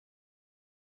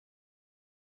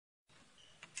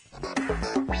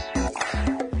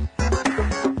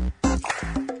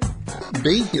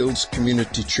Bay Hills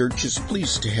Community Church is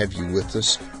pleased to have you with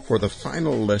us for the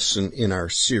final lesson in our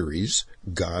series,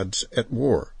 God's at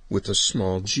War, with a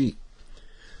small g.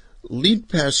 Lead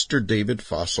Pastor David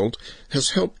Fosselt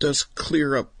has helped us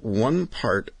clear up one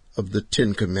part of the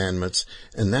Ten Commandments,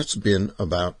 and that's been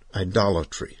about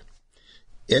idolatry.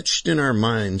 Etched in our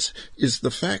minds is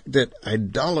the fact that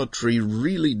idolatry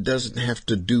really doesn't have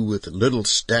to do with little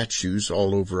statues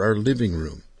all over our living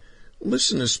room.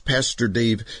 Listen as Pastor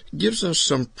Dave gives us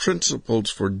some principles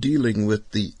for dealing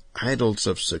with the idols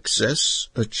of success,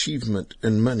 achievement,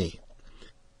 and money.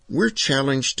 We're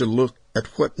challenged to look at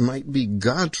what might be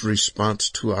God's response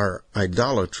to our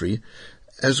idolatry,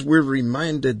 as we're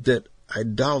reminded that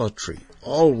idolatry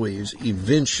always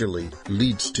eventually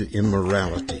leads to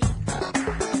immorality.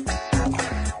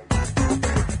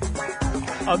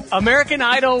 American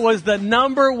Idol was the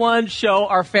number one show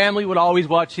our family would always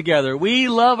watch together. We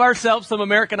love ourselves some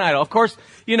American Idol. Of course,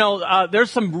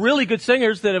 there's some really good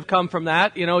singers that have come from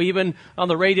that. Even on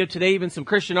the radio today, even some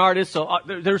Christian artists. So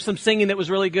there's some singing that was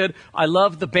really good. I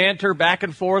love the banter back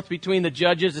and forth between the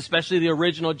judges, especially the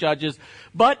original judges.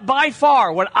 But by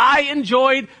far, what I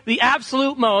enjoyed the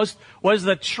absolute most was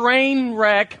the train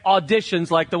wreck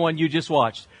auditions like the one you just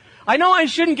watched. I know I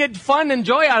shouldn't get fun and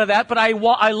joy out of that, but I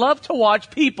love to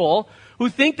watch people who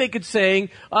think they could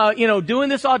sing, doing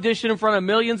this audition in front of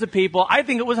millions of people. I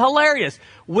think it was hilarious.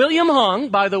 William Hung,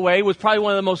 by the way, was probably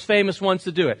one of the most famous ones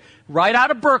to do it. Right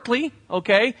out of Berkeley,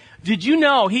 okay? Did you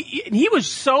know, he was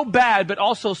so bad, but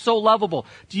also so lovable.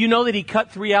 Do you know that he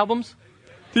cut 3 albums?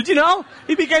 Did you know?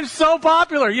 He became so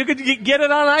popular. You could get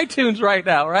it on iTunes right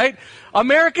now, right?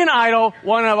 American Idol,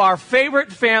 one of our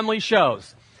favorite family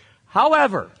shows.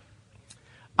 However,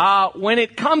 when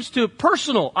it comes to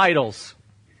personal idols,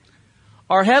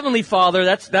 our Heavenly Father,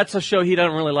 that's a show he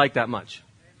doesn't really like that much.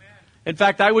 In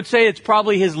fact, I would say it's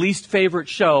probably his least favorite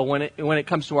show when it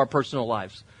comes to our personal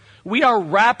lives. We are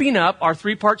wrapping up our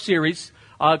 3-part series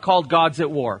called God's at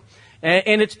War.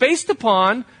 And it's based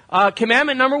upon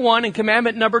commandment number 1 and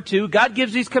commandment number 2. God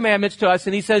gives these commandments to us,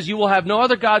 and he says, you will have no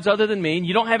other gods other than me, and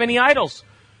you don't have any idols.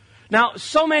 Now,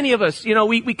 so many of us,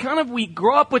 we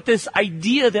grow up with this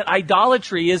idea that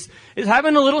idolatry is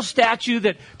having a little statue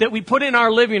that we put in our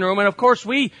living room. And of course,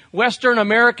 we Western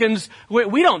Americans,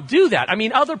 we don't do that. I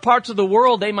mean, other parts of the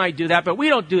world, they might do that, but we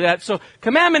don't do that. So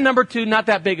commandment number 2, not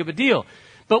that big of a deal.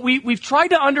 But we've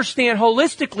tried to understand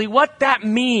holistically what that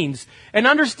means and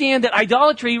understand that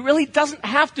idolatry really doesn't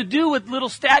have to do with little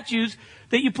statues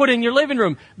that you put in your living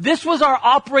room. This was our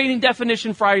operating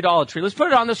definition for idolatry. Let's put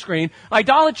it on the screen.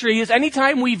 Idolatry is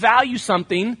anytime we value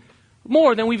something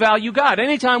more than we value God.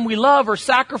 Anytime we love or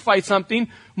sacrifice something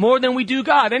more than we do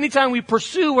God. Anytime we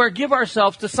pursue or give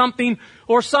ourselves to something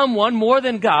or someone more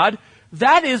than God,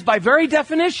 that is by very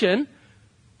definition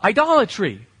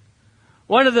idolatry.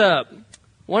 One of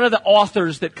the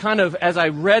authors that kind of, as I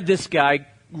read this guy,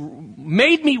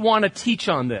 made me want to teach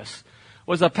on this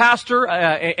was a pastor,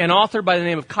 an author by the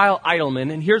name of Kyle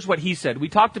Idleman, and here's what he said. We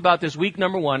talked about this week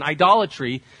number 1.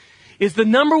 Idolatry is the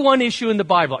number 1 issue in the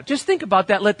Bible. Just think about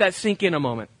that. Let that sink in a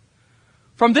moment.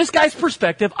 From this guy's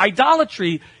perspective,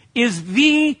 idolatry is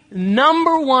the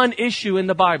number 1 issue in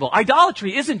the Bible.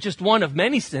 Idolatry isn't just one of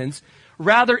many sins.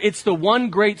 Rather, it's the one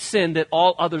great sin that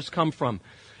all others come from.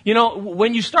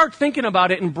 When you start thinking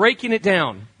about it and breaking it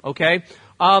down, okay,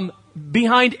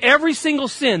 behind every single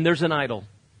sin, there's an idol.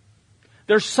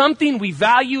 There's something we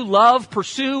value, love,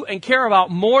 pursue, and care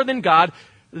about more than God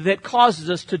that causes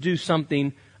us to do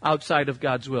something outside of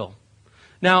God's will.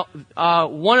 Now,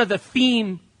 one of the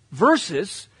theme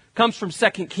verses comes from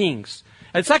 2 Kings.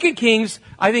 And 2 Kings,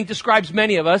 I think, describes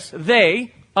many of us.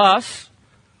 They, us,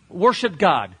 worship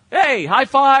God. Hey, high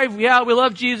five. Yeah, we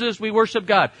love Jesus. We worship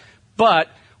God. But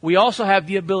we also have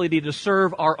the ability to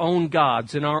serve our own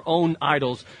gods and our own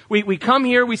idols. We come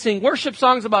here, we sing worship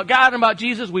songs about God and about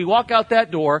Jesus. We walk out that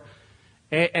door,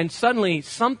 and suddenly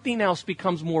something else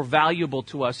becomes more valuable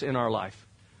to us in our life.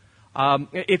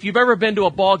 If you've ever been to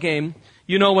a ball game,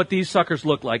 you know what these suckers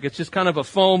look like. It's just kind of a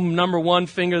foam number 1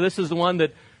 finger. This is the one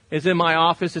that is in my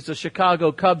office. It's a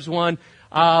Chicago Cubs one.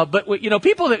 But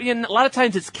people that, a lot of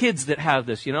times it's kids that have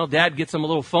this. Dad gets them a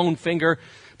little foam finger.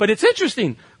 But it's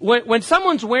interesting, when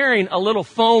someone's wearing a little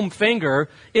foam finger,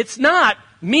 it's not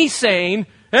me saying,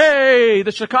 hey,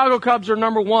 the Chicago Cubs are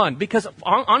number 1. Because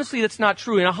honestly, that's not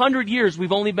true. In 100 years,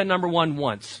 we've only been number 1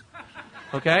 once.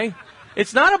 Okay?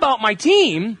 It's not about my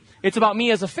team. It's about me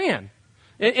as a fan.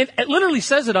 It literally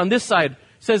says it on this side. It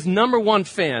says number 1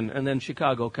 fan and then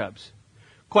Chicago Cubs.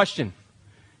 Question.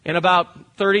 In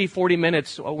about 30, 40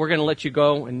 minutes, we're going to let you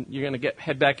go, and you're going to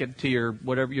head back into your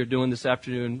whatever you're doing this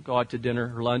afternoon, go out to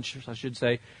dinner or lunch, I should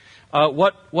say.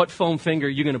 What foam finger are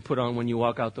you going to put on when you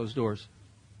walk out those doors?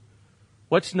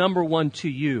 What's number one to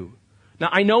you? Now,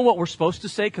 I know what we're supposed to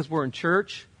say because we're in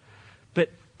church, but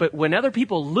when other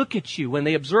people look at you, when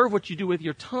they observe what you do with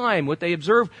your time, what they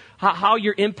observe how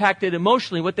you're impacted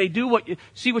emotionally, what they do,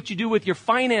 see what you do with your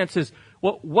finances,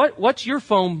 what's your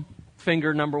foam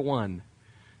finger number one?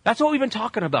 That's what we've been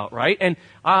talking about, right? And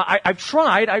I've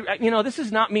tried. This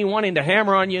is not me wanting to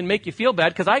hammer on you and make you feel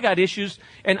bad, because I got issues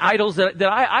and idols that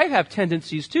I have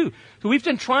tendencies too. So we've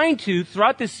been trying to,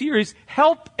 throughout this series,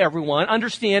 help everyone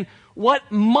understand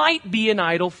what might be an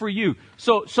idol for you.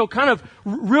 So kind of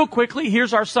real quickly,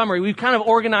 here's our summary. We've kind of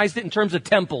organized it in terms of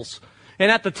temples.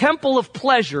 And at the temple of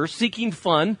pleasure, seeking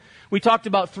fun, we talked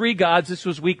about 3 gods. This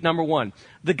was week number 1.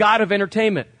 The god of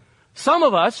entertainment. Some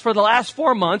of us, for the last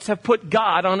 4 months, have put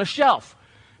God on a shelf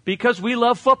because we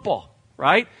love football,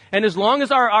 right? And as long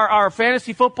as our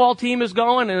fantasy football team is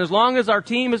going, and as long as our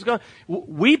team is going,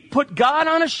 we put God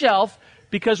on a shelf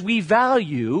because we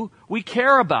value, we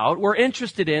care about, we're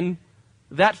interested in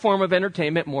that form of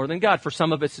entertainment more than God. For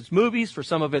some of us, it's movies. For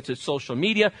some of us, it's social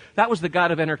media. That was the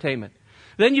God of entertainment.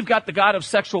 Then you've got the God of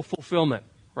sexual fulfillment,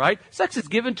 right? Sex is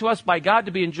given to us by God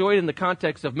to be enjoyed in the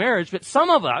context of marriage, but some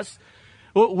of us,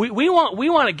 we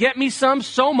want to get me some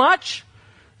so much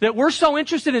that we're so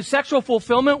interested in sexual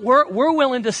fulfillment, we're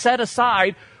willing to set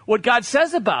aside what God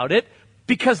says about it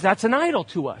because that's an idol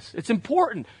to us. It's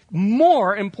important,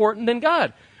 more important than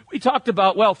God. We talked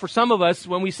about, well, for some of us,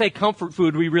 when we say comfort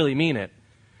food, we really mean it.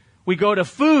 We go to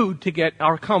food to get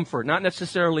our comfort, not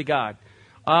necessarily God.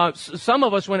 Some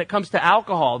of us, when it comes to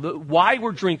alcohol, why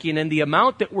we're drinking and the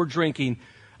amount that we're drinking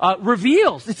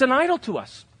reveals it's an idol to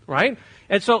us, right?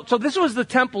 And so this was the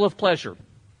temple of pleasure.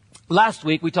 Last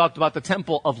week, we talked about the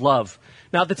temple of love.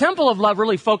 Now, the temple of love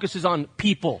really focuses on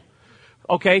people,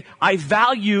 okay? I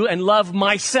value and love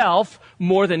myself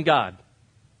more than God,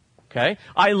 okay?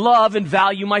 I love and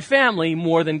value my family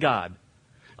more than God.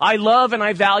 I love and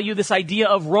I value this idea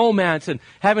of romance and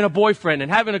having a boyfriend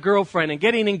and having a girlfriend and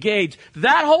getting engaged.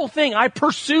 That whole thing, I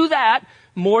pursue that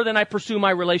more than I pursue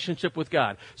my relationship with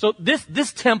God. So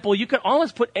this temple, you could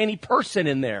almost put any person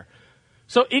in there.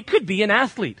 So it could be an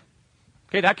athlete.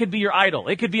 Okay, that could be your idol.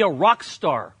 It could be a rock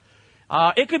star.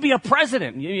 It could be a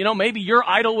president. Maybe your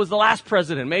idol was the last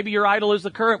president. Maybe your idol is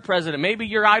the current president. Maybe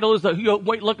your idol is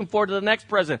looking forward to the next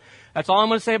president. That's all I'm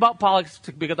going to say about politics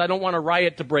because I don't want a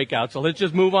riot to break out. So let's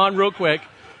just move on real quick.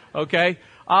 Okay?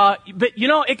 But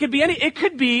it could be it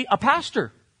could be a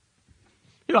pastor.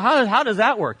 How does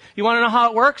that work? You want to know how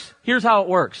it works? Here's how it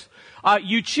works.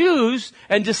 You choose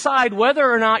and decide whether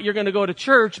or not you're going to go to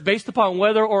church based upon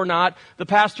whether or not the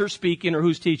pastor's speaking or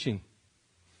who's teaching.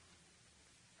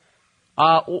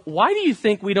 Why do you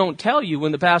think we don't tell you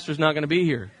when the pastor's not going to be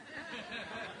here?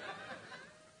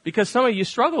 Because some of you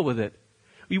struggle with it.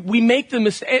 We make the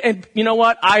mistake, and you know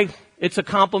what? It's a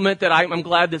compliment that I'm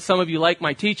glad that some of you like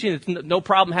my teaching. It's no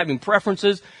problem having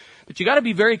preferences, but you got to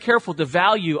be very careful to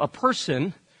value a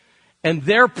person and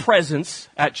their presence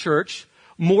at church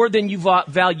more than you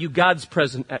value God's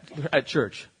presence at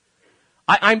church.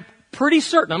 I'm pretty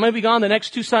certain, I'm going to be gone the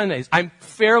next 2 Sundays. I'm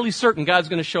fairly certain God's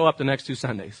going to show up the next 2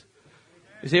 Sundays.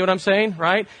 You see what I'm saying,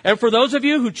 right? And for those of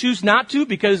you who choose not to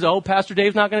because, Pastor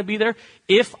Dave's not going to be there,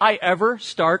 if I ever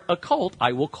start a cult,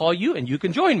 I will call you and you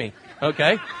can join me,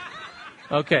 okay?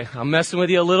 Okay, I'm messing with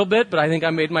you a little bit, but I think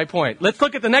I made my point. Let's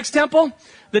look at the next temple.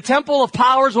 The temple of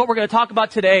power is what we're going to talk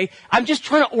about today. I'm just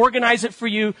trying to organize it for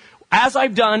you. As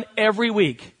I've done every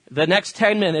week, the next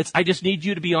 10 minutes, I just need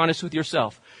you to be honest with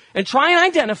yourself and try and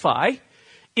identify,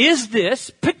 is this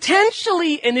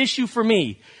potentially an issue for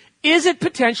me? Is it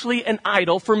potentially an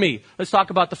idol for me? Let's talk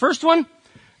about the first one.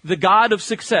 The God of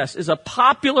success is a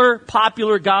popular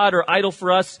God or idol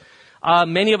for us.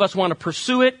 Many of us want to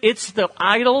pursue it. It's the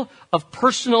idol of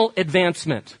personal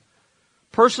advancement.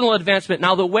 Personal advancement.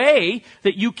 Now, the way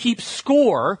that you keep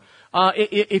score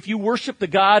if you worship the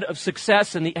God of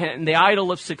success and the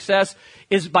idol of success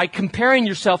is by comparing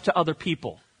yourself to other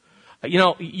people.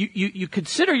 You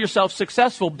consider yourself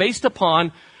successful based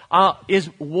upon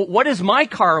what is my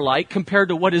car like compared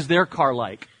to what is their car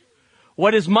like?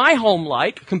 What is my home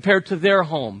like compared to their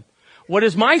home? What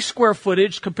is my square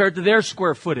footage compared to their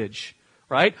square footage?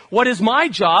 Right? What is my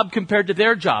job compared to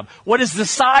their job? What is the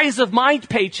size of my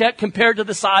paycheck compared to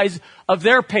the size of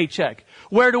their paycheck?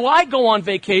 Where do I go on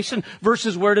vacation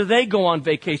versus where do they go on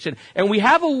vacation? And we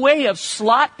have a way of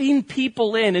slotting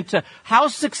people into how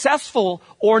successful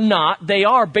or not they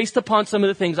are based upon some of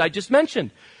the things I just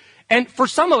mentioned. And for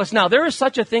some of us now, there is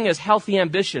such a thing as healthy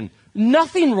ambition.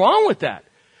 Nothing wrong with that.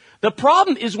 The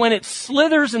problem is when it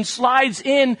slithers and slides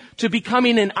in to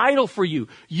becoming an idol for you.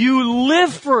 You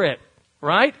live for it,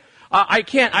 right? I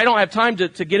don't have time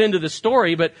to get into the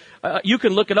story, but you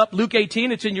can look it up. Luke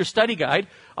 18, it's in your study guide.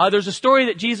 There's a story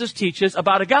that Jesus teaches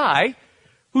about a guy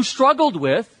who struggled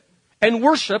with and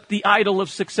worshiped the idol of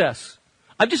success.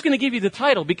 I'm just going to give you the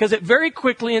title because it very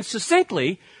quickly and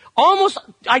succinctly almost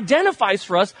identifies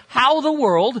for us how the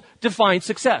world defines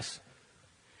success.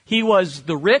 He was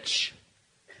the rich,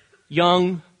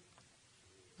 young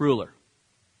ruler.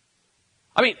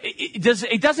 I mean,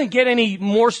 it doesn't get any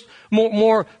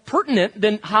more pertinent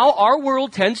than how our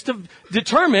world tends to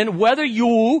determine whether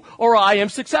you or I am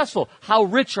successful. How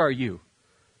rich are you?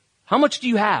 How much do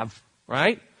you have?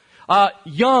 Right?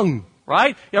 Young,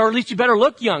 right? Or at least you better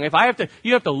look young.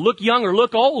 You have to look young or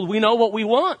look old. We know what we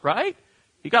want, right?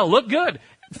 You got to look good.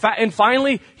 And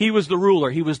finally, he was the ruler.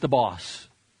 He was the boss,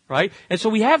 right? And so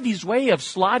we have these way of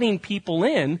slotting people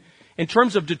in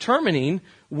terms of determining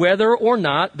whether or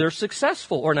not they're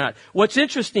successful or not. What's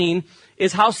interesting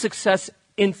is how success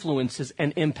influences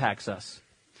and impacts us.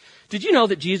 Did you know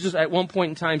that Jesus at one point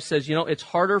in time says, it's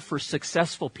harder for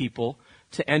successful people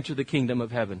to enter the kingdom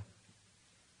of heaven?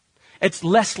 It's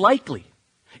less likely.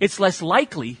 It's less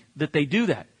likely that they do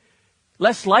that.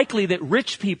 Less likely that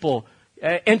rich people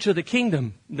enter the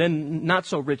kingdom than not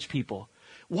so rich people.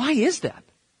 Why is that?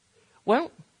 Well,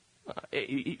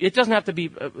 it doesn't have to be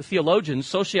theologians.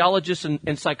 Sociologists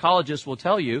and psychologists will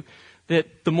tell you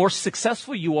that the more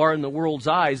successful you are in the world's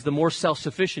eyes, the more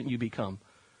self-sufficient you become.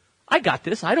 I got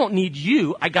this. I don't need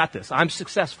you. I got this. I'm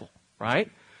successful, right?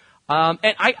 And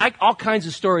I all kinds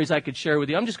of stories I could share with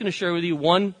you. I'm just going to share with you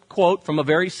one quote from a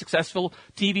very successful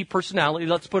TV personality.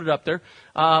 Let's put it up there.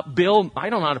 Bill, I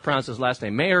don't know how to pronounce his last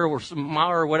name, Mayer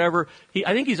or whatever.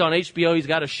 I think he's on HBO. He's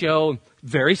got a show.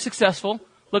 Very successful.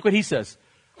 Look what he says.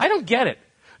 I don't get it.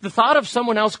 The thought of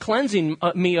someone else cleansing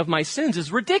me of my sins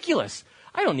is ridiculous.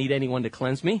 I don't need anyone to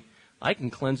cleanse me. I can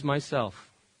cleanse myself.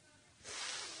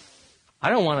 I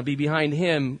don't want to be behind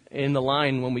him in the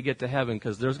line when we get to heaven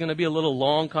because there's going to be a little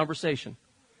long conversation.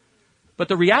 But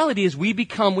the reality is we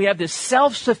have this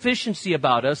self-sufficiency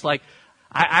about us like,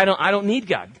 I don't need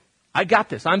God. I got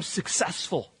this. I'm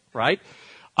successful, right?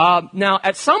 Now,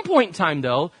 at some point in time,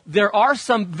 though, there are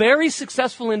some very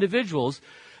successful individuals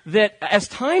that as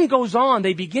time goes on,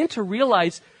 they begin to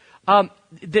realize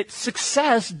that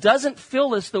success doesn't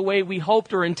fill us the way we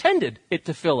hoped or intended it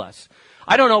to fill us.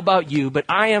 I don't know about you, but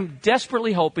I am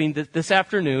desperately hoping that this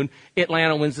afternoon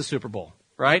Atlanta wins the Super Bowl,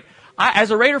 right?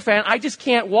 As a Raider fan, I just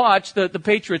can't watch the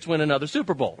Patriots win another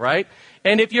Super Bowl, right?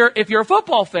 And if you're a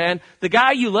football fan, the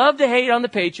guy you love to hate on the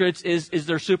Patriots is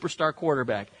their superstar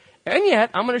quarterback. And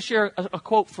yet, I'm going to share a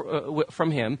quote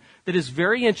from him that is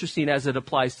very interesting as it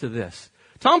applies to this.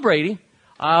 Tom Brady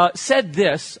said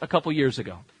this a couple years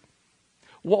ago.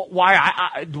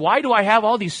 Why do I have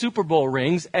all these Super Bowl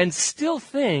rings and still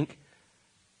think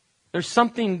there's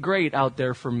something great out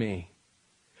there for me?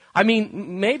 I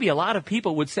mean, maybe a lot of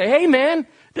people would say, hey man,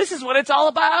 this is what it's all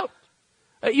about.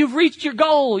 You've reached your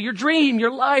goal, your dream,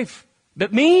 your life.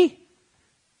 But me,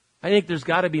 I think there's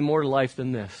got to be more to life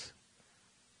than this.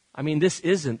 I mean, this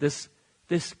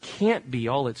can't be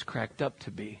all it's cracked up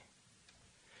to be.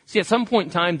 See, at some point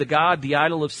in time, the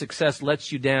idol of success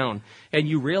lets you down, and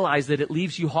you realize that it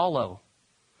leaves you hollow.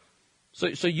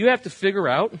 So you have to figure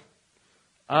out,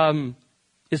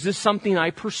 is this something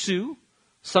I pursue,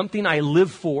 something I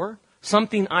live for,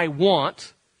 something I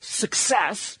want,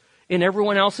 success in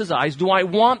everyone else's eyes? Do I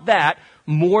want that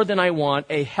more than I want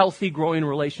a healthy, growing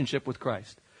relationship with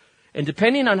Christ? And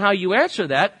depending on how you answer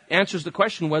that, answers the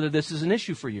question whether this is an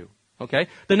issue for you. Okay?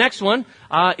 The next one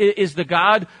is the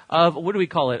God of, what do we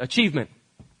call it? Achievement.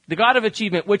 The God of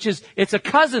achievement, which is, it's a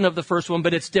cousin of the first one,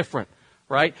 but it's different.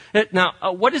 Right?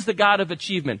 Now, what is the God of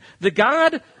achievement? The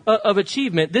God of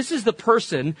achievement, this is the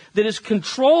person that is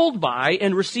controlled by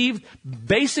and received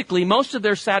basically most of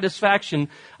their satisfaction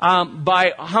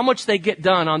by how much they get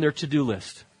done on their to-do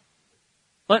list.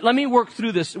 Let me work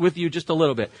through this with you just a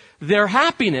little bit. Their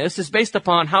happiness is based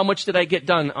upon how much did I get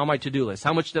done on my to-do list?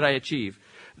 How much did I achieve?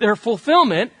 Their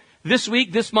fulfillment this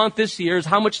week, this month, this year is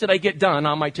how much did I get done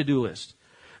on my to-do list?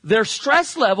 Their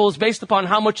stress level is based upon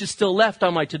how much is still left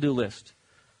on my to-do list.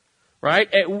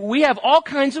 Right? We have all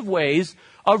kinds of ways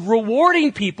of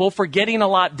rewarding people for getting a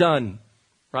lot done.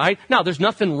 Right? Now, there's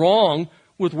nothing wrong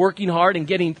with working hard and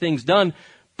getting things done,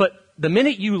 but the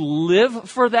minute you live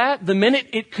for that, the minute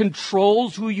it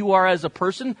controls who you are as a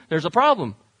person, there's a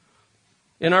problem.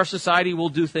 In our society, we'll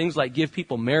do things like give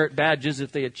people merit badges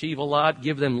if they achieve a lot,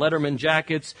 give them Letterman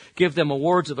jackets, give them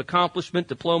awards of accomplishment,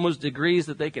 diplomas, degrees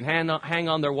that they can hang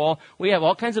on their wall. We have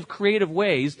all kinds of creative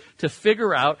ways to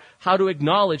figure out how to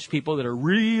acknowledge people that are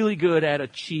really good at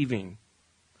achieving.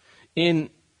 In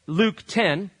Luke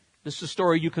 10, this is a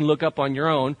story you can look up on your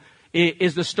own,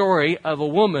 is the story of a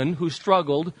woman who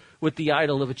struggled with the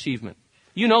idol of achievement.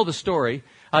 You know the story.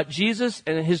 Jesus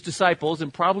and his disciples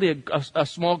and probably a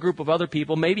small group of other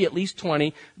people, maybe at least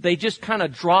 20, they just kind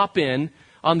of drop in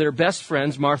on their best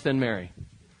friends, Martha and Mary.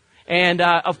 And,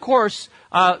 of course,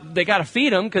 they got to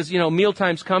feed them because,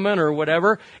 mealtime's coming or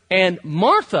whatever. And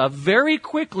Martha, very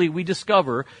quickly we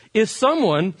discover, is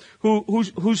someone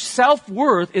whose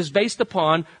self-worth is based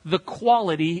upon the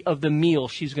quality of the meal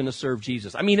she's going to serve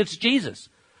Jesus. I mean, it's Jesus.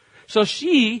 So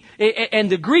she, and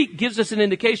the Greek gives us an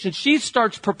indication, she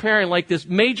starts preparing like this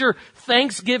major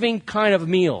Thanksgiving kind of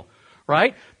meal,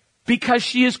 right? Because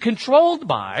she is controlled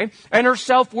by, and her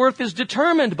self-worth is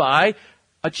determined by,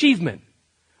 achievement.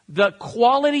 The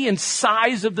quality and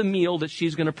size of the meal that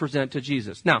she's going to present to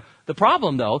Jesus. Now, the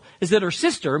problem, though, is that her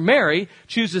sister, Mary,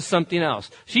 chooses something else.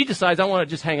 She decides, I want to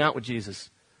just hang out with Jesus,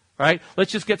 right?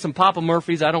 Let's just get some Papa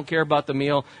Murphy's. I don't care about the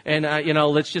meal. And,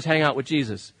 let's just hang out with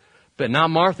Jesus. But now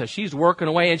Martha, she's working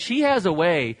away, and she has a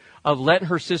way of letting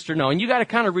her sister know. And you got to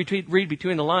kind of read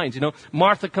between the lines.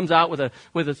 Martha comes out with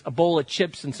a bowl of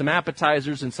chips and some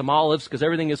appetizers and some olives because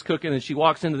everything is cooking. And she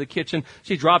walks into the kitchen.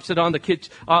 She drops it on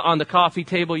the coffee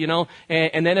table,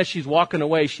 And then as she's walking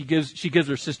away, she gives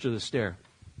her sister the stare.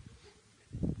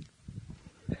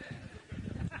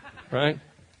 Right?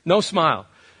 No smile.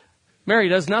 Mary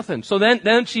does nothing. So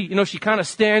then she kind of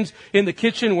stands in the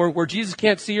kitchen where Jesus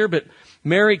can't see her, but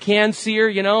Mary can see her,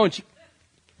 and she...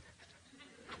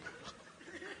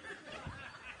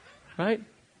 Right?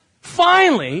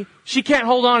 Finally, she can't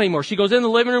hold on anymore. She goes in the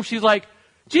living room. She's like,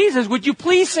 Jesus, would you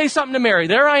please say something to Mary?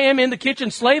 There I am in the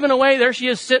kitchen slaving away. There she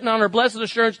is sitting on her blessed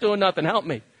assurance doing nothing. Help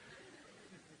me.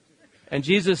 And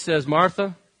Jesus says,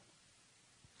 Martha,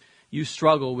 you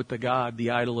struggle with the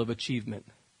idol of achievement.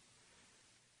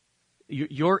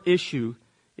 Your issue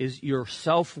is your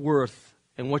self-worth.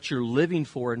 And what you're living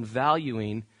for and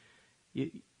valuing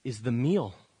is the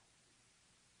meal.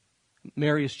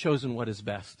 Mary has chosen what is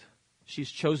best.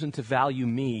 She's chosen to value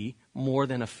me more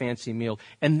than a fancy meal.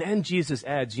 And then Jesus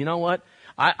adds, you know what?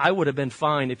 I would have been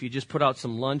fine if you just put out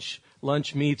some lunch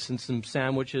meats and some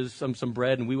sandwiches, some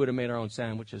bread, and we would have made our own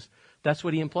sandwiches. That's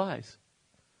what he implies.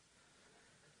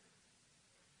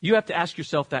 You have to ask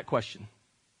yourself that question.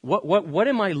 What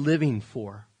am I living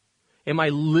for? Am I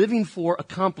living for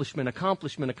accomplishment?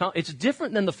 It's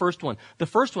different than the first one. The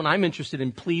first one, I'm interested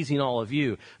in pleasing all of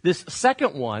you. This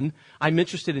second one, I'm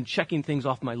interested in checking things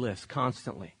off my list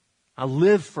constantly. I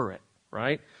live for it,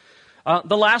 right?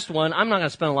 The last one, I'm not going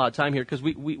to spend a lot of time here because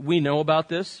we know about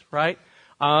this, right?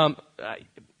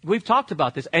 We've talked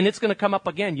about this, and it's going to come up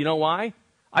again. You know why?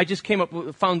 I just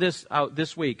found this out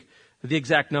this week. The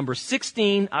exact number.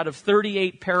 16 out of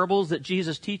 38 parables that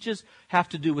Jesus teaches have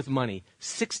to do with money.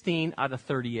 16 out of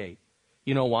 38.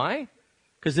 You know why?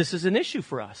 Because this is an issue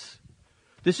for us.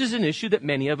 This is an issue that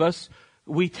many of us,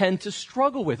 we tend to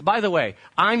struggle with. By the way,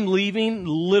 I'm leaving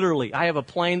literally. I have a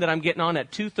plane that I'm getting on at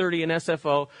 2:30 in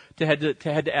SFO to head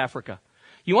to Africa.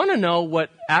 You want to know what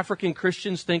African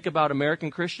Christians think about American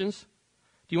Christians?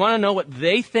 Do you want to know what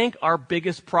they think our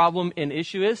biggest problem and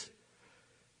issue is?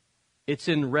 It's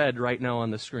in red right now on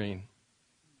the screen.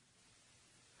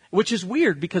 Which is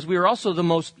weird because we are also the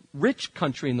most rich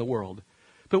country in the world.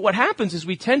 But what happens is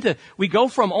we go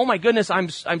from, oh my goodness, I'm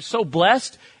so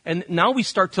blessed, and now we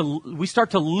start to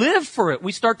live for it.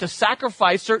 We start to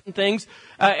sacrifice certain things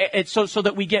so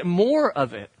that we get more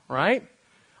of it, right?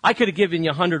 I could have given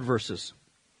you 100 verses.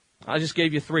 I just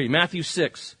gave you 3. Matthew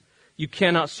 6, you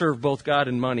cannot serve both God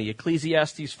and money.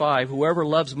 Ecclesiastes 5, whoever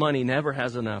loves money never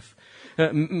has enough.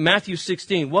 Matthew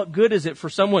 16, what good is it for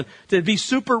someone to be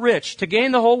super rich, to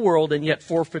gain the whole world and yet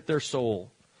forfeit their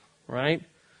soul? Right?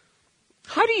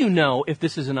 How do you know if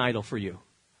this is an idol for you?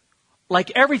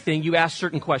 Like everything, you ask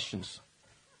certain questions.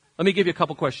 Let me give you a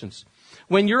couple questions.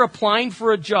 When you're applying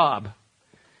for a job,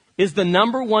 is the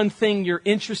number one thing you're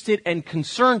interested and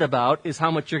concerned about is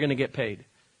how much you're going to get paid?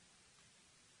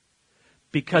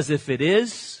 Because if it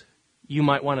is, you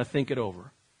might want to think it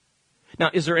over. Now,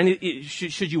 is there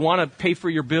should you want to pay for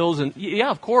your bills? And yeah,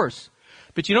 of course.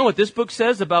 But you know what this book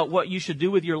says about what you should do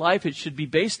with your life? It should be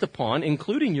based upon,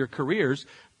 including your careers,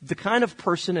 the kind of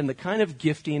person and the kind of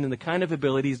gifting and the kind of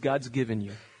abilities God's given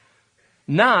you.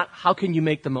 Not how can you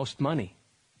make the most money.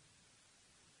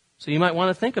 So you might want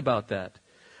to think about that.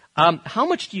 How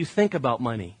much do you think about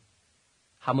money?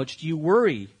 How much do you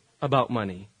worry about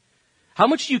money? How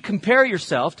much do you compare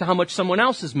yourself to how much someone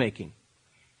else is making?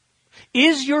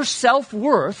 Is your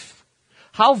self-worth,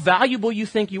 how valuable you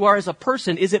think you are as a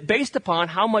person, is it based upon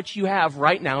how much you have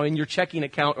right now in your checking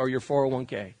account or your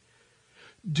 401k?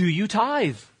 Do you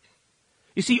tithe?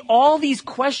 You see, all these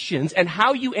questions and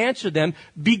how you answer them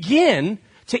begin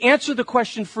to answer the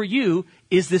question for you,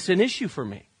 is this an issue for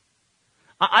me?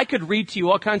 I could read to you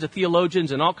all kinds of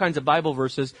theologians and all kinds of Bible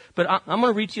verses, but I'm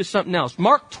going to read to you something else.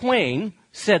 Mark Twain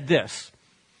said this: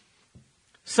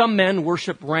 some men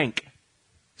worship rank.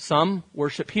 Some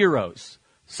worship heroes.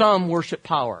 Some worship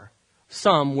power.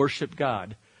 Some worship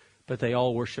God. But they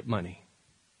all worship money.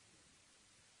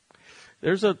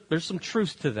 There's some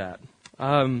truth to that.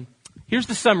 Here's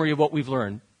the summary of what we've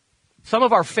learned. Some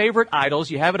of our favorite idols,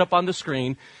 you have it up on the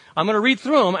screen. I'm going to read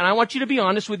through them, and I want you to be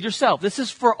honest with yourself. This is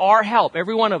for our help,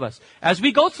 every one of us. As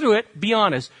we go through it, be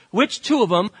honest. Which two of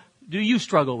them do you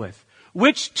struggle with?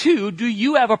 Which two do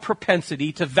you have a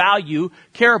propensity to value,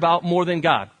 care about more than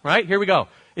God? Right? Here we go.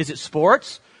 Is it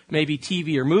sports? Maybe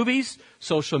TV or movies?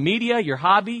 Social media? Your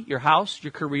hobby? Your house?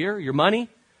 Your career? Your money?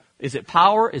 Is it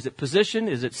power? Is it position?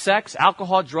 Is it sex?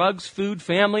 Alcohol? Drugs? Food?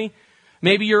 Family?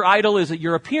 Maybe your idol is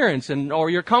your appearance or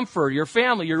your comfort, your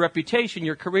family, your reputation,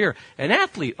 your career. An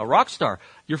athlete, a rock star,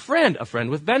 your friend, a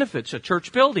friend with benefits, a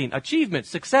church building, achievement,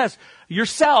 success,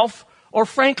 yourself, or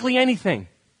frankly anything.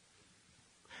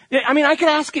 I mean, I could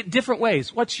ask it different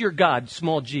ways. What's your God,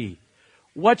 small g?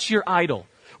 What's your idol?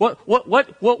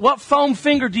 What foam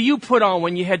finger do you put on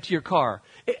when you head to your car?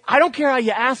 I don't care how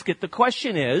you ask it. The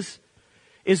question is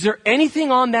there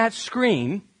anything on that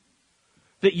screen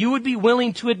that you would be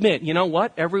willing to admit, you know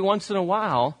what, every once in a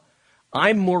while,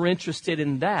 I'm more interested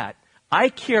in that. I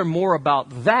care more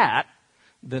about that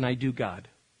than I do God.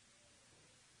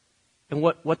 And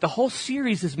what the whole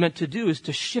series is meant to do is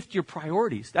to shift your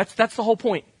priorities. That's the whole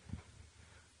point.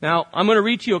 Now, I'm going to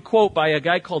read to you a quote by a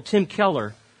guy called Tim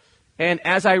Keller. And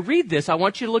as I read this, I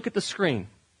want you to look at the screen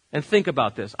and think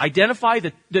about this. Identify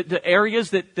the areas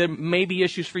that there may be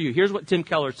issues for you. Here's what Tim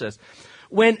Keller says.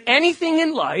 When anything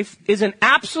in life is an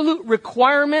absolute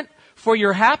requirement for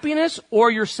your happiness or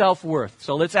your self-worth.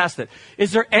 So let's ask that.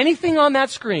 Is there anything on that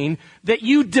screen that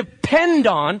you depend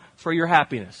on for your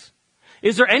happiness?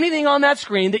 Is there anything on that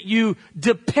screen that you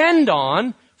depend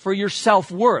on for your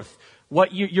self-worth?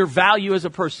 Your value as a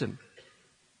person?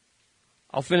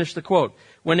 I'll finish the quote.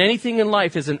 When anything in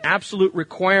life is an absolute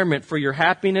requirement for your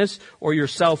happiness or your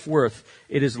self-worth,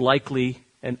 it is likely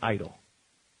an idol.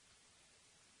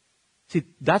 See,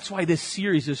 that's why this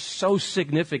series is so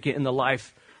significant in the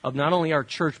life of not only our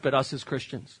church, but us as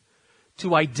Christians.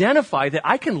 To identify that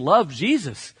I can love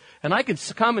Jesus and I can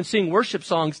come and sing worship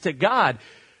songs to God,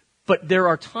 but there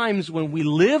are times when we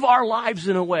live our lives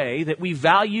in a way that we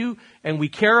value and we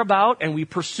care about and we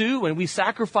pursue and we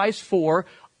sacrifice for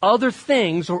other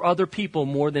things or other people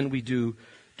more than we do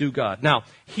God. Now,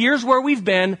 here's where we've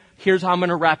been. Here's how I'm going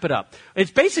to wrap it up.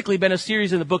 It's basically been a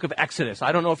series in the book of Exodus.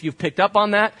 I don't know if you've picked up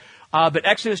on that. But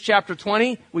Exodus chapter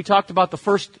 20, we talked about the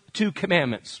first two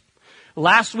commandments.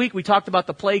 Last week, we talked about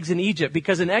the plagues in Egypt,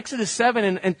 because in Exodus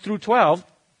 7 and through 12,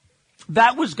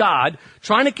 that was God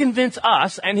trying to convince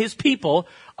us and His people,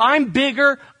 I'm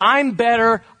bigger, I'm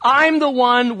better, I'm the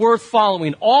one worth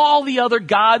following. All the other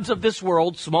gods of this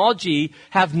world, small g,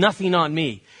 have nothing on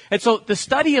me. And so the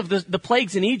study of the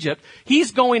plagues in Egypt,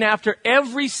 He's going after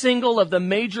every single of the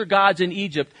major gods in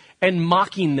Egypt and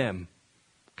mocking them.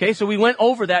 Okay, so we went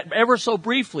over that ever so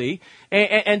briefly,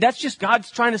 and that's just God's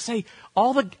trying to say,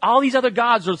 all these other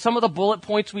gods, or some of the bullet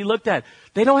points we looked at,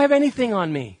 they don't have anything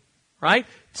on me, right?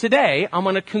 Today, I'm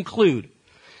going to conclude.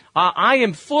 I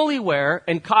am fully aware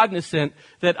and cognizant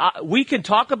that we can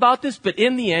talk about this, but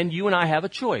in the end, you and I have a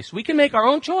choice. We can make our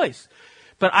own choice.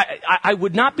 But I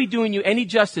would not be doing you any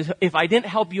justice if I didn't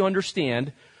help you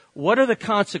understand what are the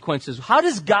consequences. How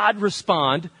does God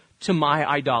respond to my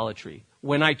idolatry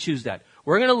when I choose that?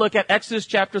 We're going to look at Exodus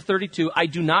chapter 32. I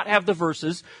do not have the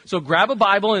verses, so grab a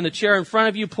Bible in the chair in front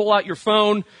of you, pull out your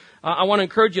phone. I want to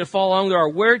encourage you to follow along. There are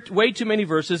way too many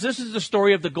verses. This is the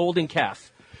story of the golden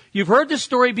calf. You've heard this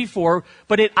story before,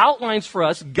 but it outlines for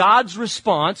us God's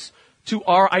response to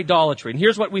our idolatry. And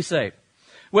here's what we say.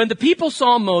 When the people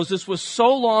saw Moses was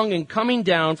so long in coming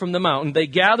down from the mountain, they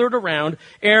gathered around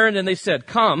Aaron and they said,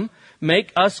 "Come,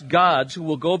 make us gods who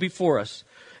will go before us.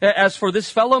 As for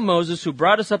this fellow Moses who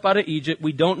brought us up out of Egypt,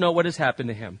 we don't know what has happened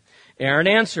to him." Aaron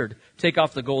answered, "Take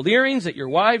off the gold earrings that your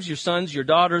wives, your sons, your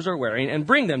daughters are wearing and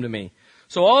bring them to me."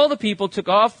 So all the people took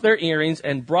off their earrings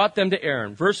and brought them to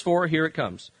Aaron. Verse 4, here it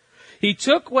comes. He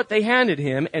took what they handed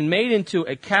him and made into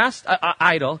a cast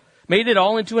idol, made it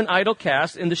all into an idol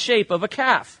cast in the shape of a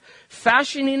calf.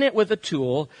 fashioning it with a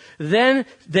tool. Then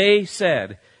they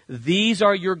said, these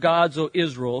are your gods, O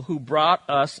Israel, who brought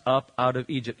us up out of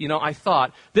Egypt. You know, I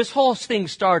thought this whole thing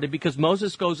started because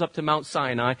Moses goes up to Mount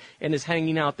Sinai and is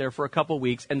hanging out there for a couple of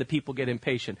weeks, and the people get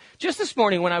impatient. Just this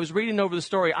morning when I was reading over the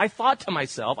story, I thought to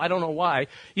myself, I don't know why,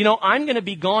 you know, I'm going to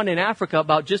be gone in Africa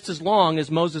about just as long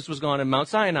as Moses was gone in Mount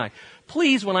Sinai.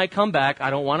 Please, when I come back,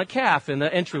 I don't want a calf in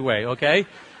the entryway, okay?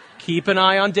 Keep an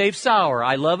eye on Dave Sauer.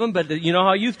 I love him, but you know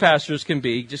how youth pastors can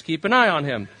be. Just keep an eye on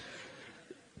him.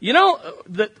 You know,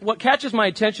 what catches my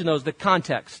attention, though, is the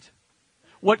context.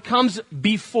 What comes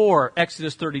before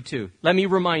Exodus 32? Let me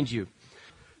remind you.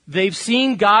 They've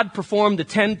seen God perform the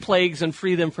 10 plagues and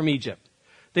free them from Egypt.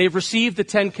 They've received the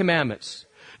 10 commandments.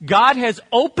 God has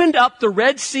opened up the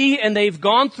Red Sea, and they've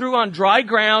gone through on dry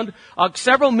ground,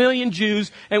 several million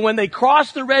Jews. And when they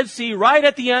cross the Red Sea, right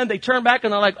at the end, they turn back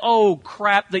and they're like, oh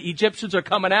crap, the Egyptians are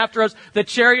coming after us. The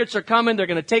chariots are coming. They're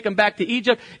going to take them back to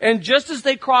Egypt. And just as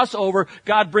they cross over,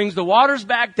 God brings the waters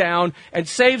back down and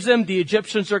saves them. The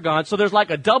Egyptians are gone. So there's like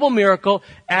a double miracle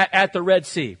at the Red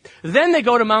Sea. Then they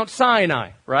go to Mount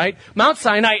Sinai, right? Mount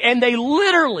Sinai, and they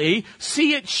literally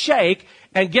see it shake.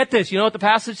 And get this, you know what the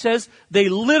passage says? They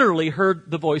literally heard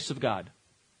the voice of God.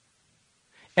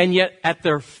 And yet, at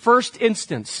their first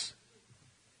instance,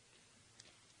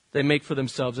 they make for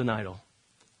themselves an idol.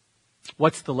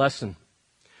 What's the lesson?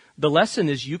 The lesson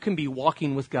is you can be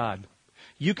walking with God.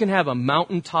 You can have a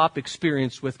mountaintop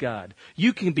experience with God.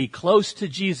 You can be close to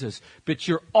Jesus, but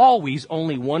you're always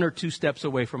only 1 or 2 steps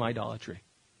away from idolatry.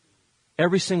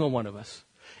 Every single one of us.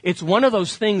 It's one of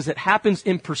those things that happens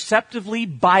imperceptibly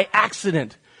by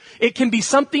accident. It can be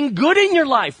something good in your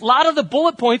life. A lot of the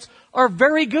bullet points are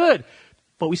very good,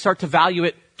 but we start to value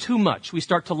it too much. We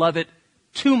start to love it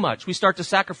too much. We start to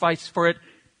sacrifice for it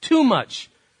too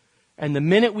much. And the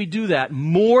minute we do that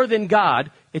more than God,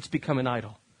 it's become an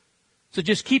idol. So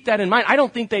just keep that in mind. I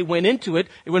don't think they went into it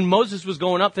when Moses was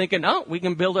going up thinking, oh, we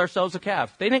can build ourselves a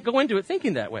calf. They didn't go into it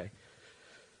thinking that way.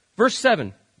 Verse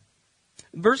 7.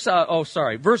 Verse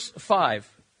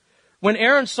 5. When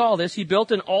Aaron saw this, he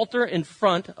built an altar in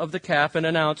front of the calf and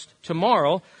announced,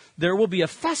 tomorrow there will be a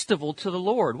festival to the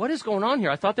Lord. What is going on here?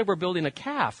 I thought they were building a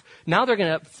calf. Now they're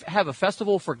going to have a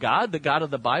festival for God, the God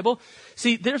of the Bible.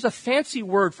 See, there's a fancy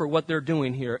word for what they're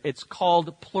doing here. It's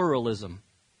called pluralism.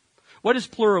 What is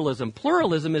pluralism?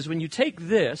 Pluralism is when you take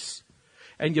this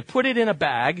and you put it in a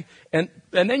bag, and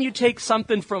then you take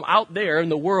something from out there in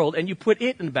the world, and you put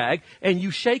it in a bag, and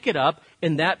you shake it up,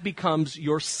 and that becomes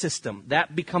your system.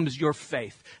 That becomes your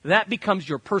faith. That becomes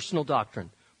your personal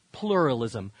doctrine.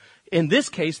 Pluralism. In this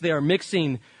case, they are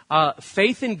mixing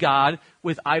faith in God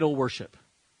with idol worship.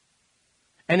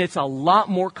 And it's a lot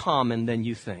more common than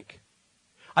you think.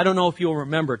 I don't know if you'll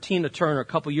remember Tina Turner a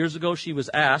couple years ago. She was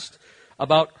asked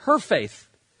about her faith.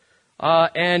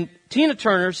 And Tina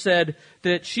Turner said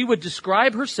that she would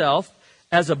describe herself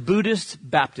as a Buddhist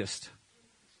Baptist.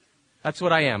 That's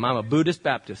what I am. I'm a Buddhist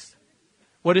Baptist.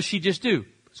 What does she just do?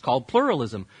 It's called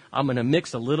pluralism. I'm going to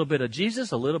mix a little bit of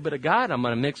Jesus, a little bit of God. I'm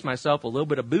going to mix myself a little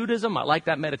bit of Buddhism. I like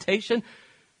that meditation.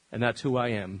 And that's who I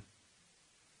am.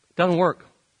 Doesn't work.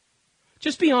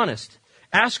 Just be honest.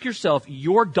 Ask yourself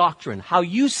your doctrine, how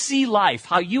you see life,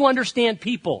 how you understand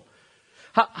people.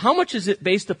 How much is it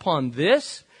based upon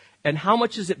this? And how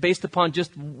much is it based upon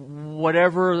just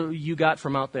whatever you got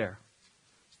from out there?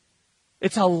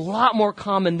 It's a lot more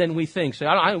common than we think. So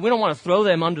we don't want to throw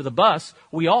them under the bus.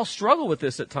 We all struggle with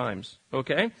this at times.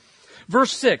 Okay?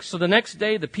 Verse 6. So the next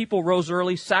day the people rose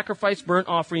early, sacrificed burnt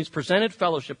offerings, presented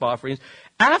fellowship offerings.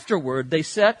 Afterward they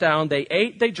sat down, they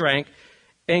ate, they drank,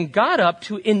 and got up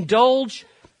to indulge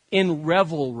in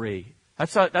revelry.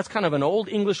 That's kind of an old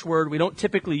English word. We don't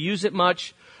typically use it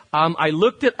much. I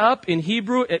looked it up in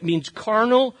Hebrew. It means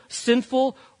carnal,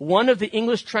 sinful. One of the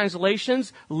English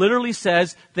translations literally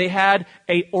says they had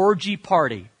a orgy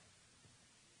party.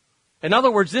 In other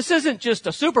words, this isn't just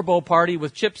a Super Bowl party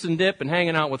with chips and dip and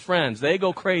hanging out with friends. They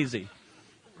go crazy,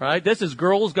 right? This is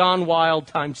girls gone wild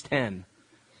times 10.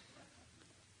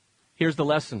 Here's the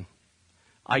lesson.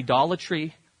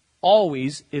 Idolatry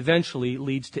always eventually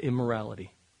leads to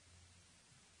immorality.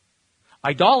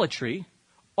 Idolatry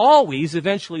always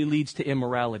eventually leads to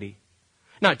immorality.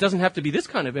 Now, it doesn't have to be this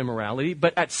kind of immorality,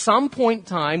 but at some point in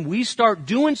time, we start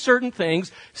doing certain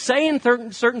things, saying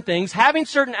certain things, having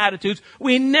certain attitudes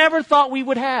we never thought we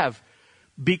would have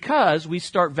because we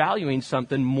start valuing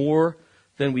something more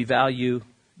than we value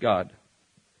God.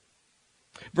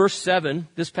 Verse 7,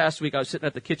 this past week I was sitting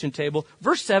at the kitchen table.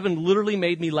 Verse 7 literally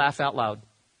made me laugh out loud.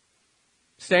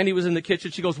 Sandy was in the kitchen.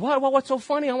 She goes, what's so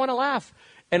funny? I want to laugh.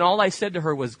 And all I said to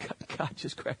her was, God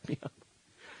just cracked me up.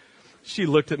 She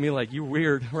looked at me like, you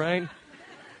weird, right?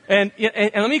 And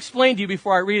let me explain to you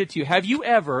before I read it to you. Have you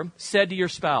ever said to your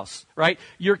spouse, right?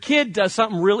 Your kid does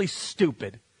something really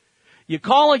stupid. You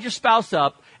call your spouse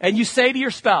up and you say to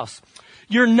your spouse,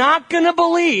 you're not going to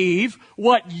believe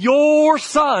what your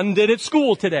son did at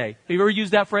school today. Have you ever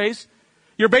used that phrase?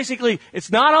 You're basically,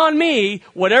 it's not on me.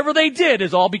 Whatever they did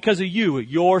is all because of you,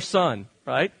 your son,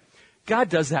 right? God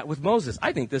does that with Moses.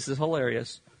 I think this is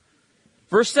hilarious.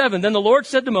 Verse 7, then the Lord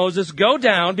said to Moses, go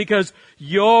down because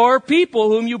your people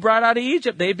whom you brought out of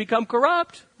Egypt, they've become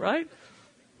corrupt, right?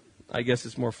 I guess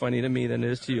it's more funny to me than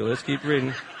it is to you. Let's keep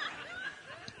reading.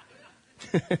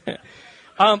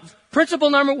 Principle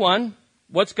number 1,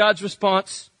 what's God's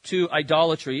response to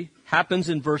idolatry, happens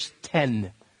in verse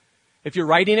 10. If you're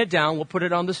writing it down, we'll put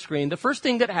it on the screen. The first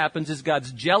thing that happens is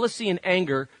God's jealousy and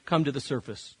anger come to the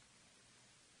surface.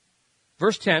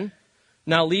 Verse 10,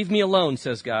 now leave me alone,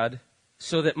 says God,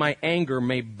 so that my anger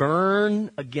may burn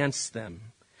against them,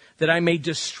 that I may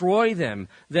destroy them.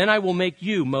 Then I will make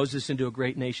you, Moses, into a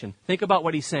great nation. Think about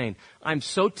what he's saying. I'm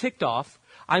so ticked off,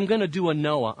 I'm going to do a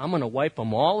Noah. I'm going to wipe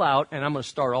them all out, and I'm going to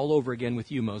start all over again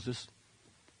with you, Moses.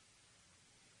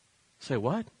 Say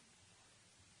what?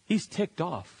 He's ticked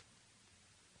off.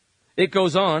 It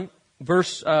goes on,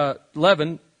 verse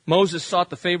 11, Moses sought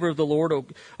the favor of the Lord,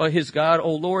 his God.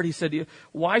 O Lord, he said,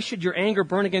 why should your anger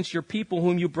burn against your people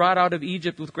whom you brought out of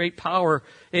Egypt with great power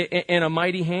and a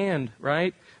mighty hand,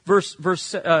 right?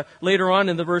 Later on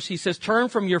in the verse, he says, turn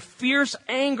from your fierce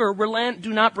anger, relent,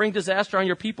 do not bring disaster on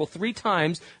your people. 3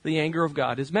 times the anger of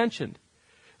God is mentioned.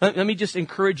 Let me just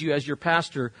encourage you as your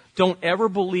pastor, don't ever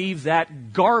believe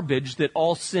that garbage that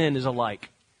all sin is alike.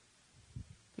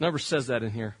 It never says that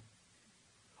in here.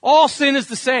 All sin is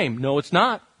the same. No, it's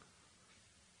not.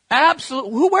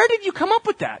 Absolutely. Where did you come up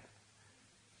with that?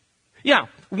 Yeah,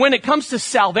 when it comes to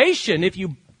salvation, if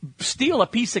you steal a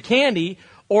piece of candy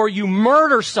or you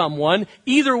murder someone,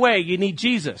 either way, you need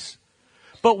Jesus.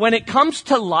 But when it comes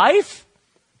to life,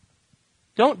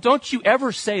 don't you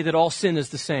ever say that all sin is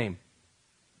the same.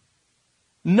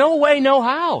 No way, no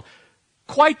how.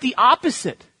 Quite the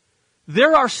opposite.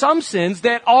 There are some sins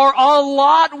that are a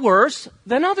lot worse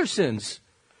than other sins.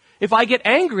 If I get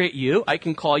angry at you, I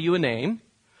can call you a name,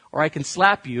 or I can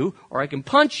slap you, or I can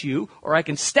punch you, or I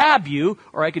can stab you,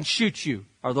 or I can shoot you.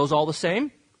 Are those all the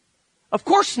same? Of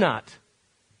course not.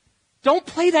 Don't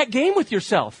play that game with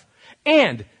yourself.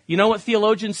 And you know what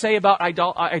theologians say about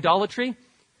idolatry?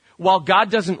 While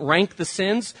God doesn't rank the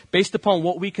sins based upon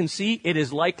what we can see, it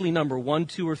is likely number 1,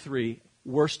 2, or 3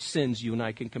 worst sins you and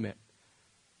I can commit.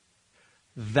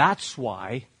 That's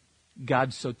why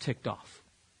God's so ticked off.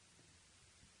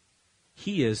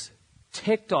 He is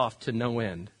ticked off to no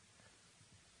end.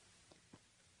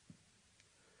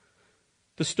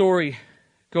 The story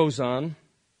goes on.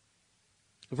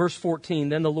 Verse 14,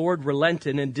 then the Lord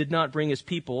relented and did not bring his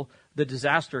people the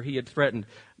disaster he had threatened.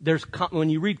 When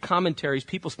you read commentaries,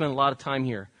 people spend a lot of time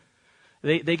here.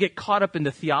 They get caught up in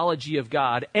the theology of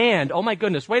God. And, oh my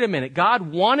goodness, wait a minute.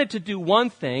 God wanted to do one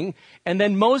thing, and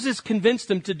then Moses convinced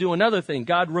him to do another thing.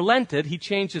 God relented. He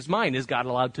changed his mind. Is God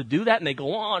allowed to do that? And they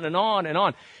go on and on and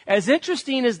on. As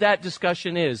interesting as that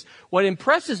discussion is, what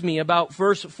impresses me about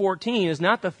verse 14 is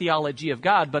not the theology of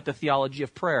God, but the theology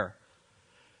of prayer.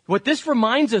 What this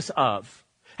reminds us of,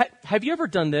 have you ever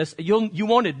done this? You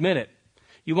won't admit it.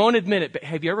 You won't admit it, but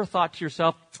have you ever thought to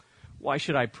yourself, why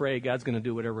should I pray? God's going to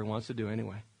do whatever he wants to do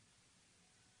anyway.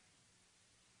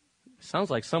 Sounds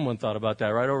like someone thought about that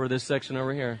right over this section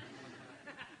over here.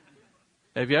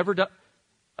 Have you ever done?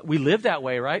 We live that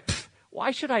way, right?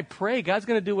 Why should I pray? God's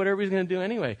going to do whatever he's going to do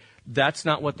anyway. That's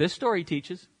not what this story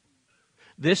teaches.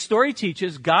 This story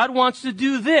teaches God wants to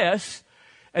do this,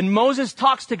 and Moses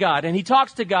talks to God, and he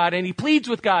talks to God, and he pleads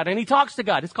with God, and he talks to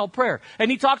God. It's called prayer. And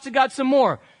he talks to God some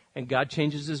more, and God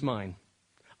changes his mind.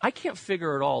 I can't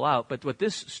figure it all out, but what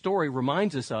this story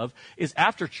reminds us of is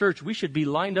after church, we should be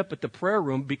lined up at the prayer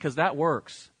room because that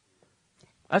works.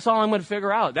 That's all I'm going to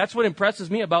figure out. That's what impresses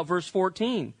me about verse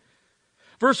 14.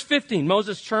 Verse 15,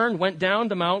 Moses turned, went down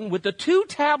the mountain with the 2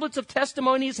 tablets of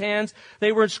testimony in his hands.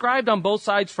 They were inscribed on both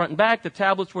sides, front and back. The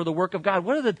tablets were the work of God.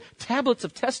 What are the tablets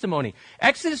of testimony?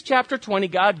 Exodus chapter 20,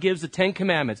 God gives the 10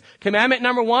 commandments. Commandment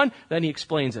number 1, then he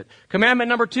explains it. Commandment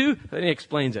number 2, then he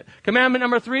explains it. Commandment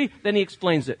number 3, then he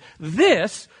explains it.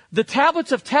 The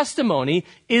tablets of testimony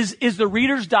is the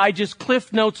Reader's Digest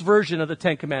Cliff Notes version of the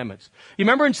 10 commandments. You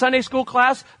remember in Sunday school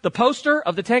class, the poster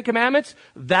of the 10 commandments?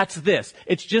 That's this.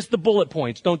 It's just the bullet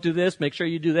points. Don't do this, make sure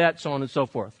you do that, so on and so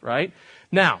forth, right?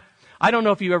 Now, I don't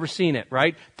know if you've ever seen it,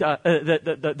 right?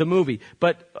 The movie.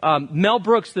 But Mel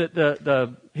Brooks,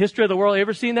 the History of the World, you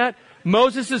ever seen that?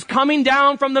 Moses is coming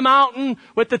down from the mountain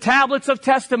with the tablets of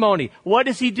testimony. What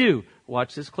does he do?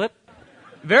 Watch this clip.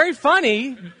 Very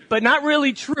funny, but not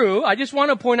really true. I just want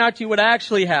to point out to you what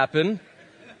actually happened.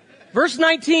 Verse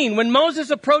 19, when Moses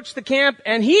approached the camp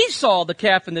and he saw the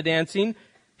calf and the dancing,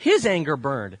 his anger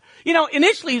burned. You know,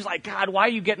 initially he's like, God, why are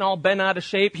you getting all bent out of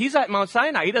shape? He's at Mount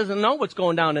Sinai. He doesn't know what's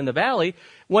going down in the valley.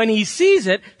 When he sees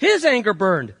it, his anger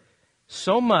burned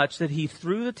so much that he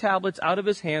threw the tablets out of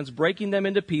his hands, breaking them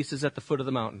into pieces at the foot of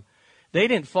the mountain. They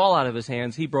didn't fall out of his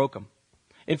hands. He broke them.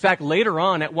 In fact, later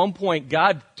on, at one point,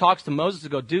 God talks to Moses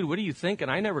and goes, dude, what are you thinking?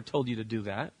 I never told you to do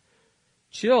that.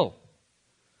 Chill.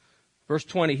 Verse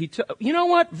 20, you know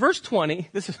what? Verse 20,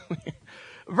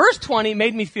 Verse 20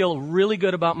 made me feel really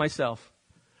good about myself.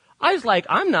 I was like,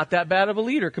 I'm not that bad of a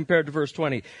leader compared to verse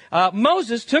 20.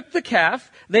 Moses took the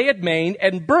calf they had made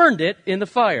and burned it in the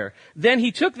fire. Then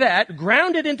he took that,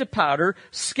 ground it into powder,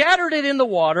 scattered it in the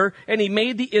water, and he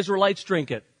made the Israelites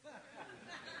drink it.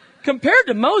 Compared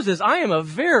to Moses, I am a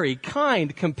very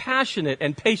kind, compassionate,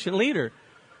 and patient leader.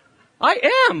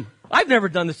 I am. I've never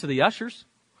done this to the ushers,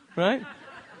 right?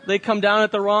 They come down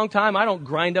at the wrong time. I don't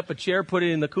grind up a chair, put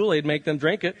it in the Kool-Aid, make them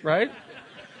drink it, right?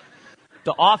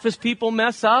 The office people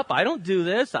mess up. I don't do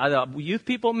this. The youth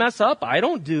people mess up. I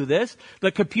don't do this.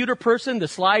 The computer person, the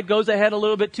slide goes ahead a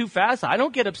little bit too fast. I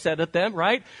don't get upset at them,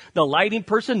 right? The lighting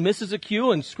person misses a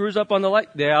cue and screws up on the light.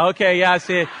 Yeah, okay, yeah,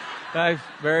 see.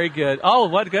 Very good. Oh,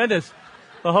 what goodness.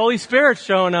 The Holy Spirit's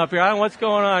showing up here. What's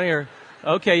going on here?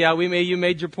 Okay, yeah, you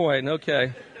made your point.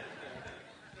 Okay.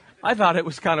 I thought it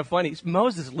was kind of funny.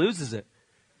 Moses loses it.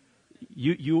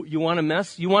 You want a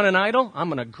mess? You want an idol? I'm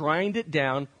going to grind it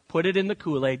down, put it in the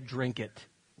Kool-Aid, drink it.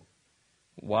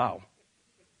 Wow.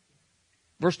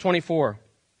 Verse 24.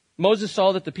 Moses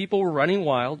saw that the people were running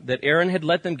wild, that Aaron had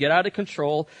let them get out of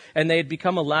control, and they had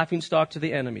become a laughingstock to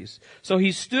the enemies. So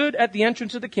he stood at the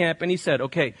entrance of the camp and he said,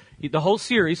 okay, the whole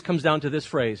series comes down to this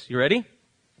phrase. You ready?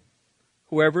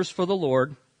 Whoever's for the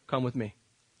Lord, come with me.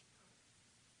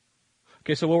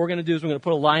 Okay, so what we're going to do is we're going to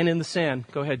put a line in the sand.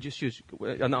 Go ahead, just choose.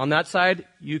 On that side,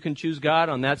 you can choose God.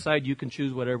 On that side, you can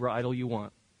choose whatever idol you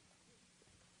want.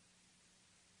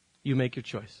 You make your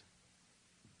choice.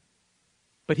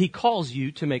 But he calls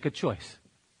you to make a choice.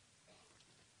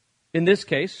 In this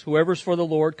case, whoever's for the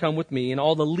Lord, come with me. And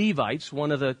all the Levites,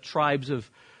 one of the tribes of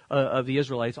the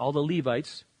Israelites, all the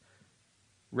Levites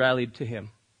rallied to him.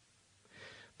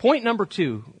 Point number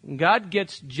 2, God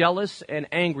gets jealous and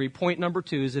angry. Point number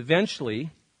 2 is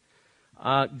eventually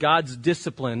God's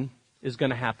discipline is going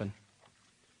to happen.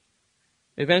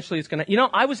 Eventually it's going to...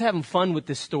 I was having fun with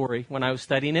this story when I was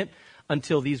studying it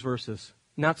until these verses.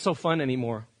 Not so fun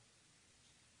anymore.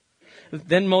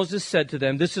 Then Moses said to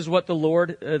them, this is what the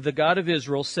Lord, the God of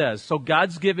Israel says. So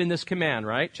God's given this command,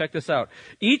 right? Check this out.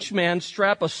 Each man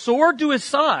strap a sword to his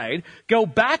side, go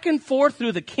back and forth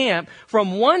through the camp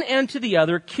from one end to the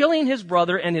other, killing his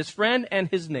brother and his friend and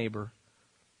his neighbor.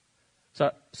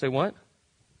 So, say what?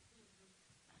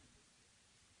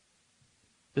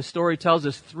 The story tells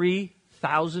us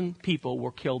 3,000 people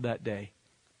were killed that day.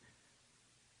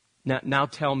 Now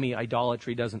tell me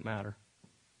idolatry doesn't matter.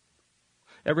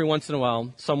 Every once in a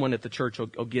while, someone at the church will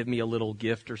give me a little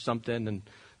gift or something, and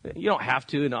you don't have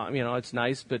to, it's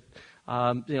nice, but,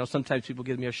 sometimes people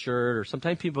give me a shirt, or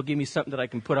sometimes people give me something that I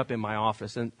can put up in my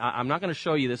office, and I'm not going to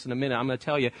show you this in a minute. I'm going to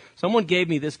tell you, someone gave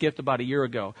me this gift about a year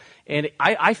ago, and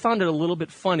I found it a little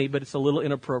bit funny, but it's a little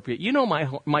inappropriate. You know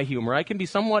my humor. I can be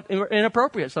somewhat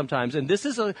inappropriate sometimes, and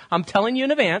I'm telling you in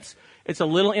advance, it's a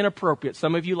little inappropriate.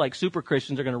 Some of you, like super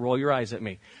Christians, are going to roll your eyes at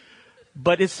me.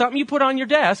 But it's something you put on your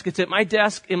desk. It's at my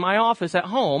desk in my office at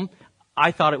home.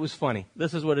 I thought it was funny.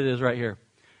 This is what it is right here.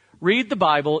 Read the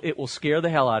Bible. It will scare the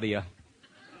hell out of you.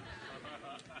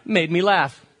 Made me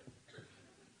laugh.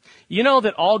 You know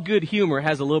that all good humor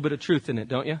has a little bit of truth in it,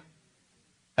 don't you?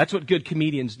 That's what good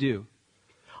comedians do.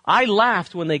 I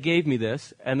laughed when they gave me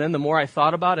this, and then the more I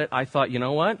thought about it, I thought, you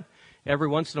know what? Every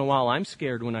once in a while, I'm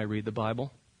scared when I read the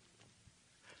Bible.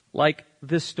 Like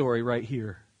this story right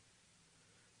here.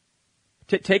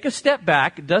 Take a step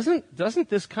back. Doesn't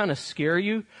this kind of scare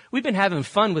you? We've been having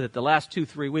fun with it the last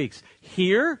 2-3 weeks.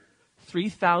 Here,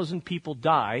 3,000 people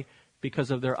die because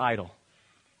of their idol.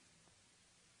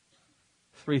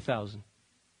 3,000.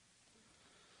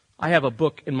 I have a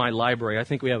book in my library. I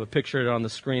think we have a picture of it on the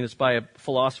screen. It's by a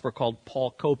philosopher called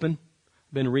Paul Copan.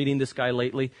 I've been reading this guy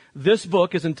lately. This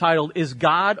book is entitled, Is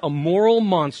God a Moral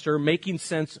Monster? Making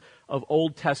Sense of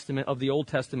the Old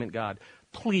Testament God.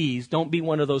 Please don't be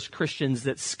one of those Christians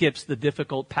that skips the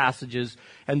difficult passages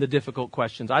and the difficult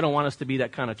questions. I don't want us to be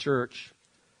that kind of church,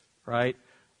 right?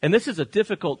 And this is a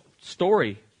difficult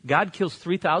story God kills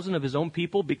 3,000 of his own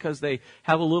people because they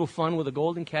have a little fun with a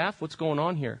golden calf? What's going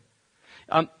on here?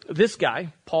 This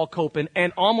guy, Paul Copan,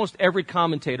 and almost every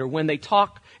commentator, when they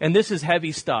talk, and this is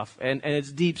heavy stuff, and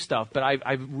it's deep stuff, but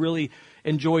I've really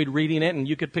enjoyed reading it, and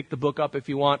you could pick the book up if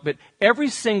you want, but every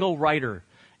single writer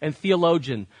and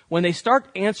theologian, when they start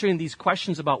answering these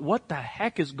questions about what the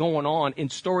heck is going on in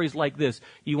stories like this,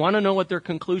 you want to know what their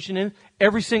conclusion is?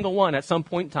 Every single one, at some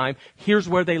point in time, here's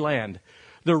where they land.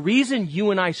 The reason you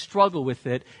and I struggle with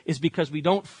it is because we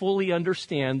don't fully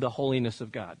understand the holiness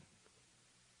of God.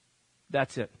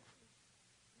 That's it.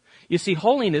 You see,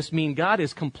 holiness means God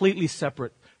is completely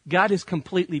separate. God is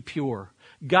completely pure.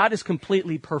 God is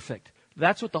completely perfect.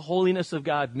 That's what the holiness of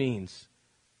God means.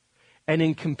 And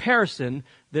in comparison,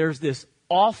 there's this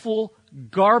awful,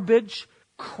 garbage,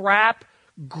 crap,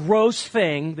 gross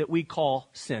thing that we call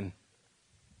sin.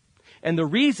 And the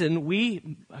reason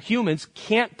we humans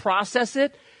can't process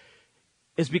it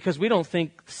is because we don't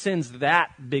think sin's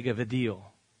that big of a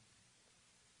deal.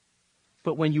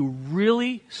 But when you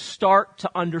really start to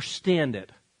understand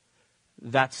it,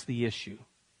 that's the issue.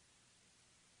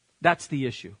 That's the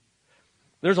issue.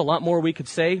 There's a lot more we could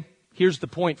say. Here's the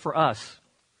point for us.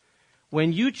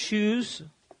 When you choose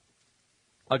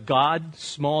a God,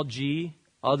 small g,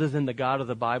 other than the God of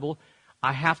the Bible,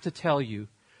 I have to tell you,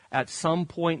 at some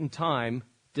point in time,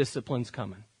 discipline's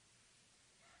coming.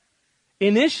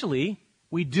 Initially,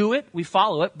 we do it, we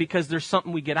follow it, because there's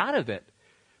something we get out of it.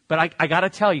 But I got to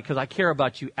tell you, because I care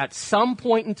about you, at some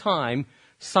point in time,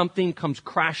 something comes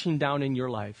crashing down in your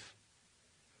life.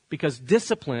 Because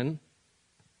discipline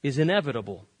is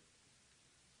inevitable.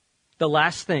 The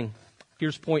last thing,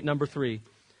 here's point number 3.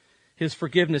 His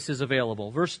forgiveness is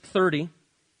available. Verse 30,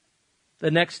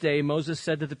 the next day Moses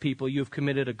said to the people, "You have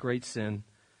committed a great sin.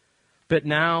 But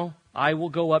now I will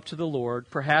go up to the Lord.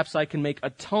 Perhaps I can make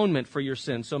atonement for your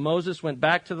sin." So Moses went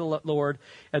back to the Lord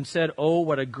and said, "Oh,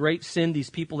 what a great sin these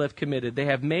people have committed. They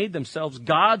have made themselves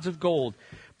gods of gold.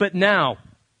 But now,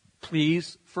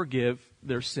 please forgive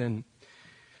their sin."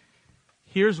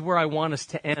 Here's where I want us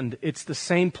to end. It's the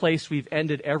same place we've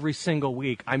ended every single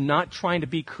week. I'm not trying to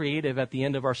be creative at the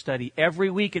end of our study. Every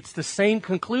week it's the same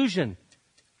conclusion.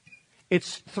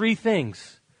 It's 3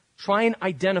 things. Try and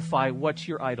identify what's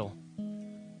your idol.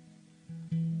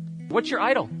 What's your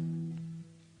idol?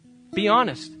 Be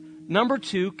honest. Number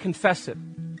 2, confess it.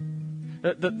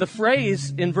 The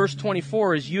phrase in verse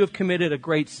 24 is, "You have committed a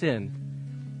great sin."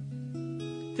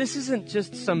 This isn't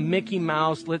just some Mickey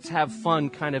Mouse, let's have fun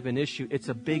kind of an issue. It's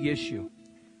a big issue.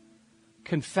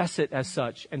 Confess it as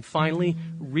such. And finally,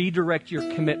 redirect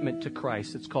your commitment to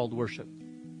Christ. It's called worship.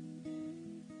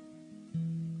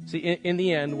 See, in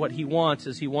the end, what he wants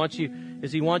is he wants you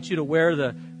to wear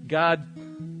the God,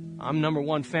 I'm number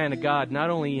 1 fan of God, not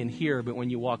only in here, but when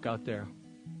you walk out there.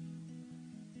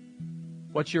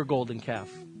 What's your golden calf?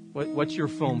 What's your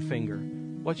foam finger?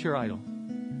 What's your idol?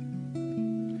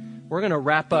 We're going to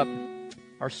wrap up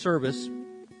our service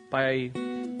by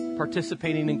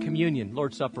participating in communion,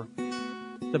 Lord's Supper.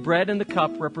 The bread and the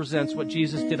cup represents what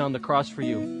Jesus did on the cross for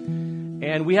you.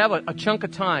 And we have a chunk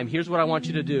of time. Here's what I want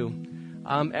you to do.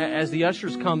 As the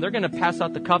ushers come, they're going to pass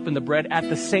out the cup and the bread at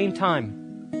the same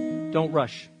time. Don't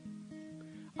rush.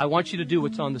 I want you to do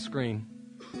what's on the screen.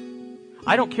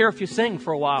 I don't care if you sing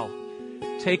for a while.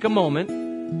 Take a moment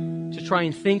to try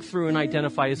and think through and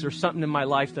identify, is there something in my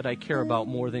life that I care about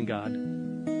more than God?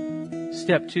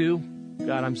 Step 2,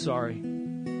 God, I'm sorry.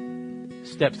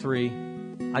 Step 3,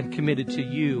 I'm committed to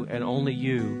you and only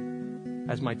you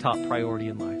as my top priority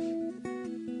in life.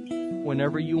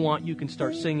 Whenever you want, you can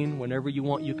start singing. Whenever you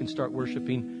want, you can start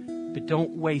worshiping. But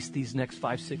don't waste these next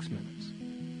 5-6 minutes.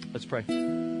 Let's pray.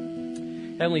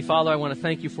 Heavenly Father, I want to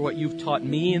thank you for what you've taught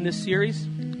me in this series.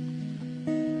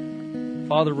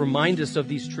 Father, remind us of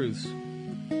these truths.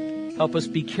 Help us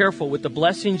be careful with the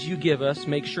blessings you give us.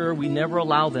 Make sure we never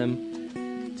allow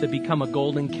them to become a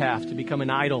golden calf, to become an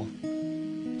idol,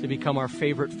 to become our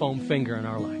favorite foam finger in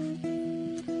our life.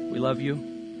 We love you.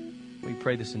 We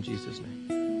pray this in Jesus' name.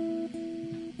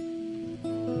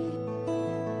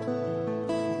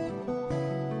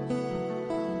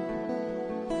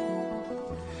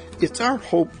 It's our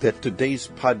hope that today's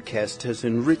podcast has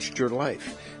enriched your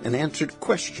life and answered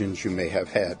questions you may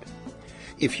have had.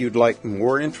 If you'd like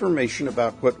more information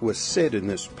about what was said in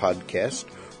this podcast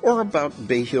or about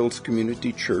Bay Hills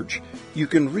Community Church, you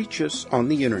can reach us on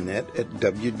the internet at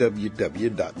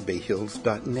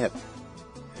www.bayhills.net.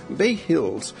 Bay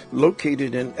Hills,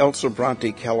 located in El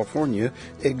Sobrante, California,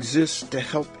 exists to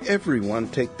help everyone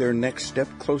take their next step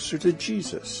closer to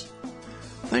Jesus.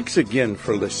 Thanks again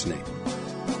for listening.